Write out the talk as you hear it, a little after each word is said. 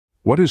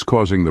What is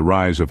causing the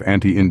rise of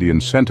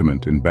anti-Indian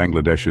sentiment in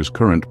Bangladesh's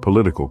current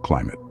political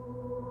climate?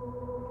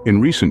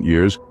 In recent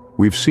years,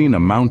 we've seen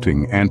a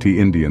mounting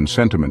anti-Indian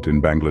sentiment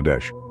in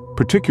Bangladesh,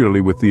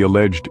 particularly with the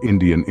alleged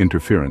Indian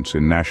interference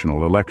in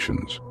national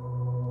elections.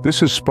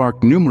 This has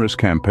sparked numerous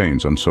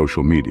campaigns on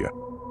social media,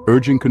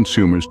 urging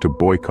consumers to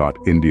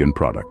boycott Indian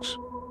products.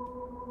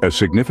 A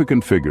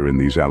significant figure in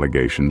these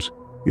allegations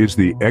is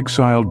the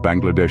exiled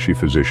Bangladeshi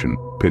physician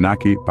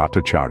Pinaki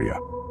Bhattacharya,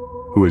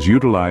 who has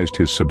utilized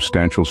his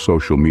substantial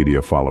social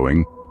media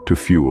following to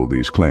fuel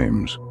these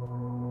claims.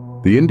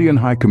 The Indian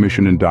High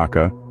Commission in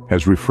Dhaka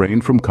has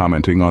refrained from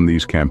commenting on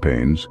these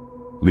campaigns,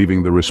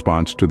 leaving the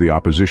response to the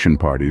opposition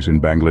parties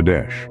in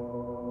Bangladesh.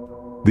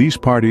 These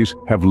parties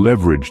have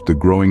leveraged the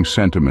growing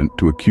sentiment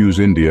to accuse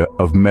India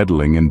of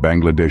meddling in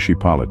Bangladeshi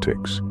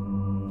politics.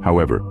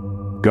 However,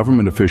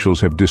 government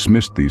officials have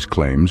dismissed these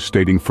claims,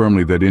 stating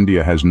firmly that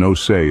India has no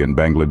say in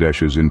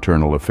Bangladesh's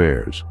internal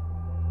affairs.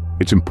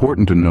 It's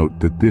important to note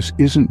that this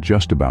isn't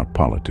just about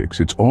politics,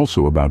 it's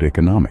also about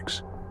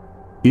economics.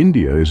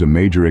 India is a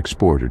major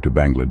exporter to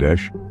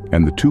Bangladesh,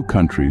 and the two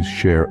countries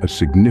share a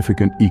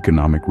significant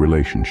economic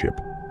relationship.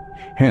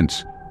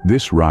 Hence,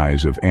 this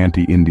rise of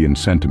anti-Indian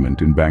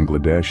sentiment in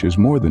Bangladesh is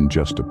more than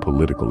just a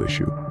political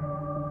issue.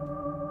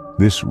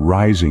 This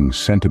rising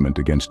sentiment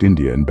against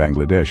India in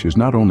Bangladesh is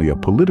not only a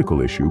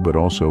political issue but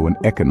also an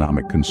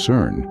economic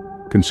concern,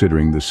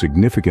 considering the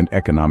significant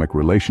economic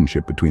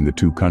relationship between the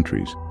two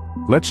countries.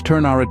 Let's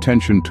turn our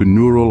attention to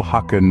Nurul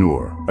Haque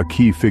Noor, a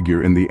key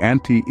figure in the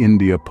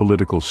anti-India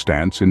political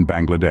stance in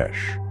Bangladesh.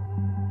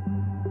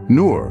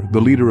 Noor, the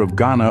leader of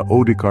Gana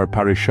Odhikar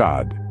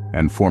Parishad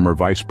and former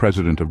vice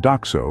president of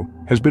Dhaka,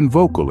 has been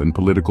vocal in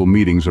political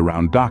meetings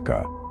around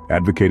Dhaka,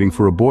 advocating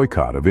for a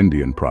boycott of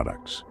Indian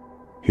products.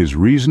 His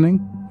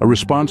reasoning? A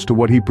response to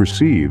what he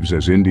perceives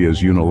as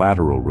India's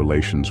unilateral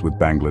relations with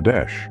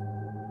Bangladesh.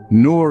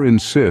 Noor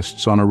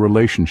insists on a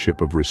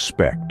relationship of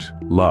respect,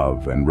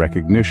 love, and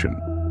recognition.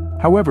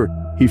 However,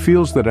 he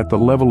feels that at the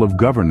level of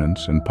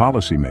governance and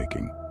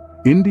policymaking,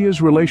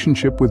 India's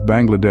relationship with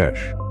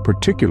Bangladesh,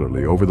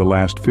 particularly over the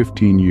last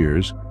 15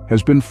 years,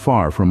 has been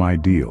far from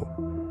ideal.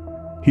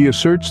 He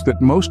asserts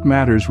that most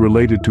matters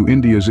related to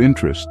India's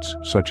interests,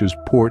 such as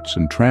ports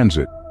and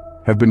transit,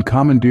 have been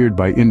commandeered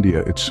by India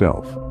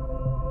itself.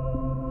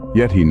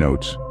 Yet, he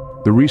notes,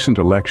 the recent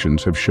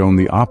elections have shown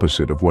the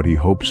opposite of what he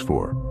hopes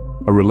for,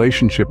 a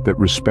relationship that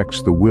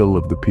respects the will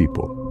of the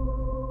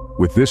people.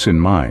 With this in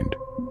mind,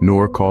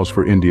 Noor calls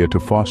for India to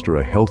foster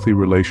a healthy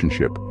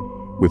relationship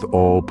with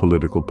all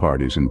political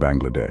parties in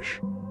Bangladesh.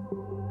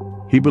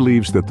 He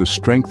believes that the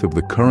strength of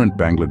the current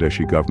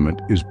Bangladeshi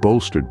government is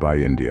bolstered by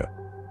India,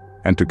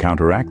 and to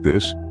counteract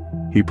this,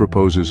 he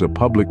proposes a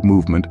public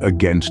movement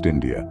against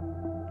India,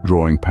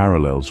 drawing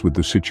parallels with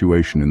the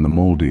situation in the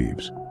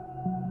Maldives.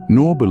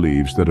 Noor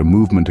believes that a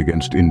movement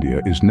against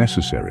India is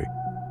necessary,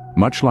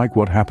 much like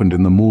what happened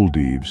in the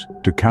Maldives,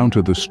 to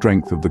counter the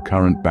strength of the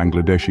current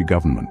Bangladeshi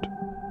government.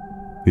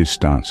 His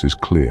stance is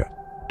clear.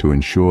 To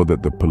ensure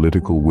that the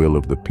political will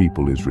of the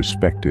people is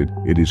respected,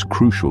 it is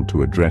crucial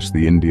to address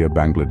the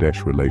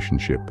India-Bangladesh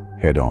relationship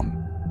head-on.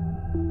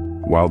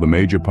 While the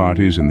major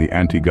parties in the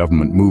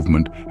anti-government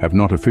movement have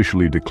not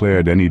officially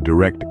declared any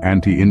direct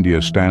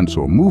anti-India stance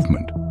or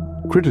movement,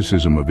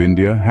 criticism of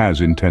India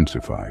has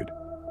intensified.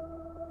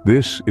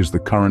 This is the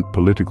current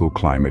political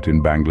climate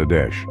in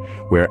Bangladesh,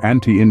 where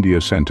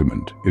anti-India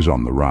sentiment is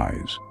on the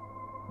rise.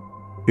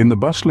 In the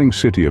bustling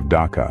city of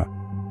Dhaka,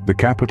 the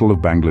capital of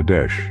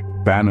Bangladesh,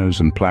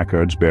 banners and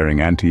placards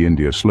bearing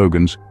anti-India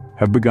slogans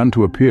have begun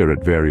to appear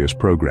at various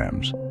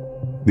programs.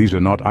 These are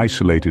not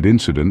isolated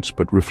incidents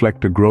but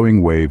reflect a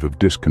growing wave of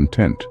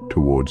discontent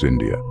towards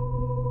India.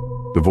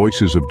 The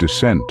voices of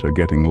dissent are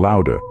getting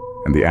louder,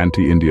 and the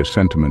anti-India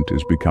sentiment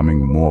is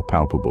becoming more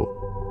palpable.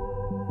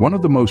 One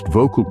of the most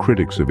vocal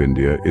critics of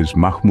India is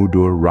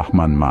Mahmudur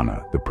Rahman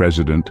Manna, the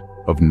president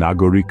of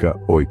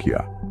Nagorika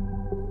Oikya.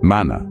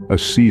 Manna, a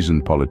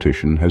seasoned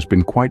politician, has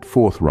been quite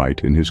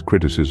forthright in his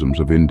criticisms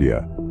of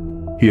India.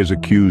 He has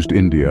accused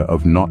India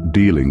of not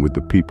dealing with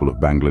the people of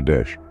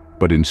Bangladesh,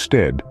 but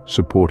instead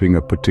supporting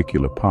a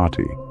particular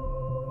party.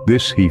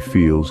 This, he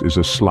feels, is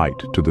a slight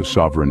to the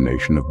sovereign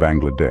nation of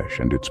Bangladesh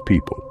and its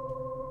people.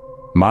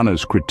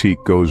 Manna's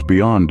critique goes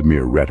beyond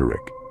mere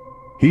rhetoric.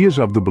 He is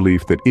of the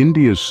belief that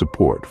India's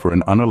support for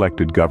an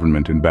unelected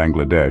government in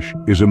Bangladesh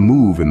is a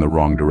move in the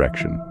wrong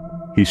direction.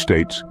 He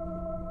states,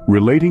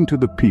 relating to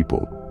the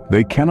people,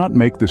 they cannot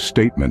make the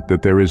statement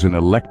that there is an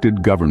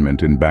elected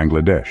government in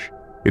Bangladesh.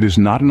 It is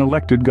not an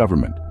elected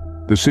government.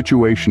 The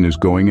situation is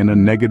going in a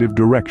negative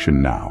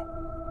direction now.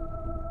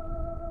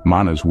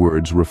 Manna's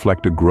words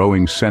reflect a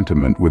growing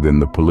sentiment within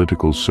the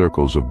political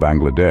circles of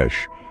Bangladesh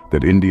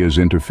that India's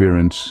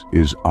interference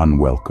is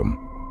unwelcome.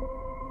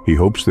 He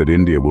hopes that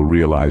India will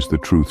realize the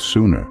truth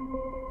sooner,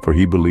 for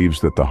he believes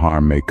that the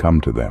harm may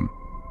come to them.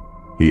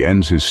 He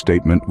ends his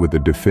statement with a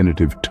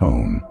definitive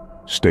tone,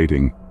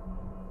 stating,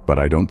 "But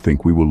I don't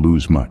think we will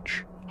lose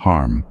much.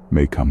 Harm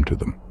may come to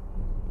them."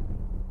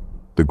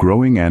 The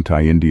growing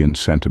anti-Indian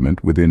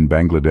sentiment within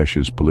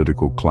Bangladesh's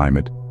political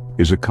climate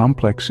is a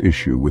complex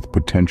issue with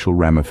potential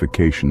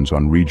ramifications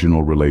on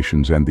regional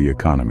relations and the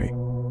economy.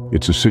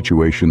 It's a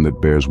situation that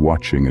bears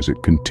watching as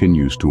it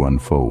continues to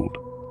unfold.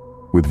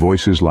 With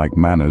voices like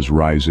Manna's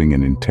rising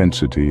in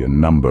intensity and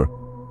number,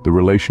 the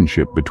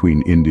relationship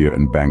between India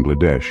and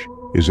Bangladesh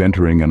is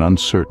entering an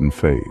uncertain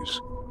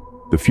phase.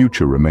 The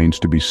future remains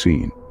to be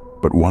seen,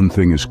 but one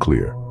thing is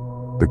clear.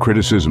 The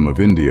criticism of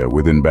India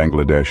within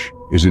Bangladesh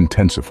is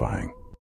intensifying.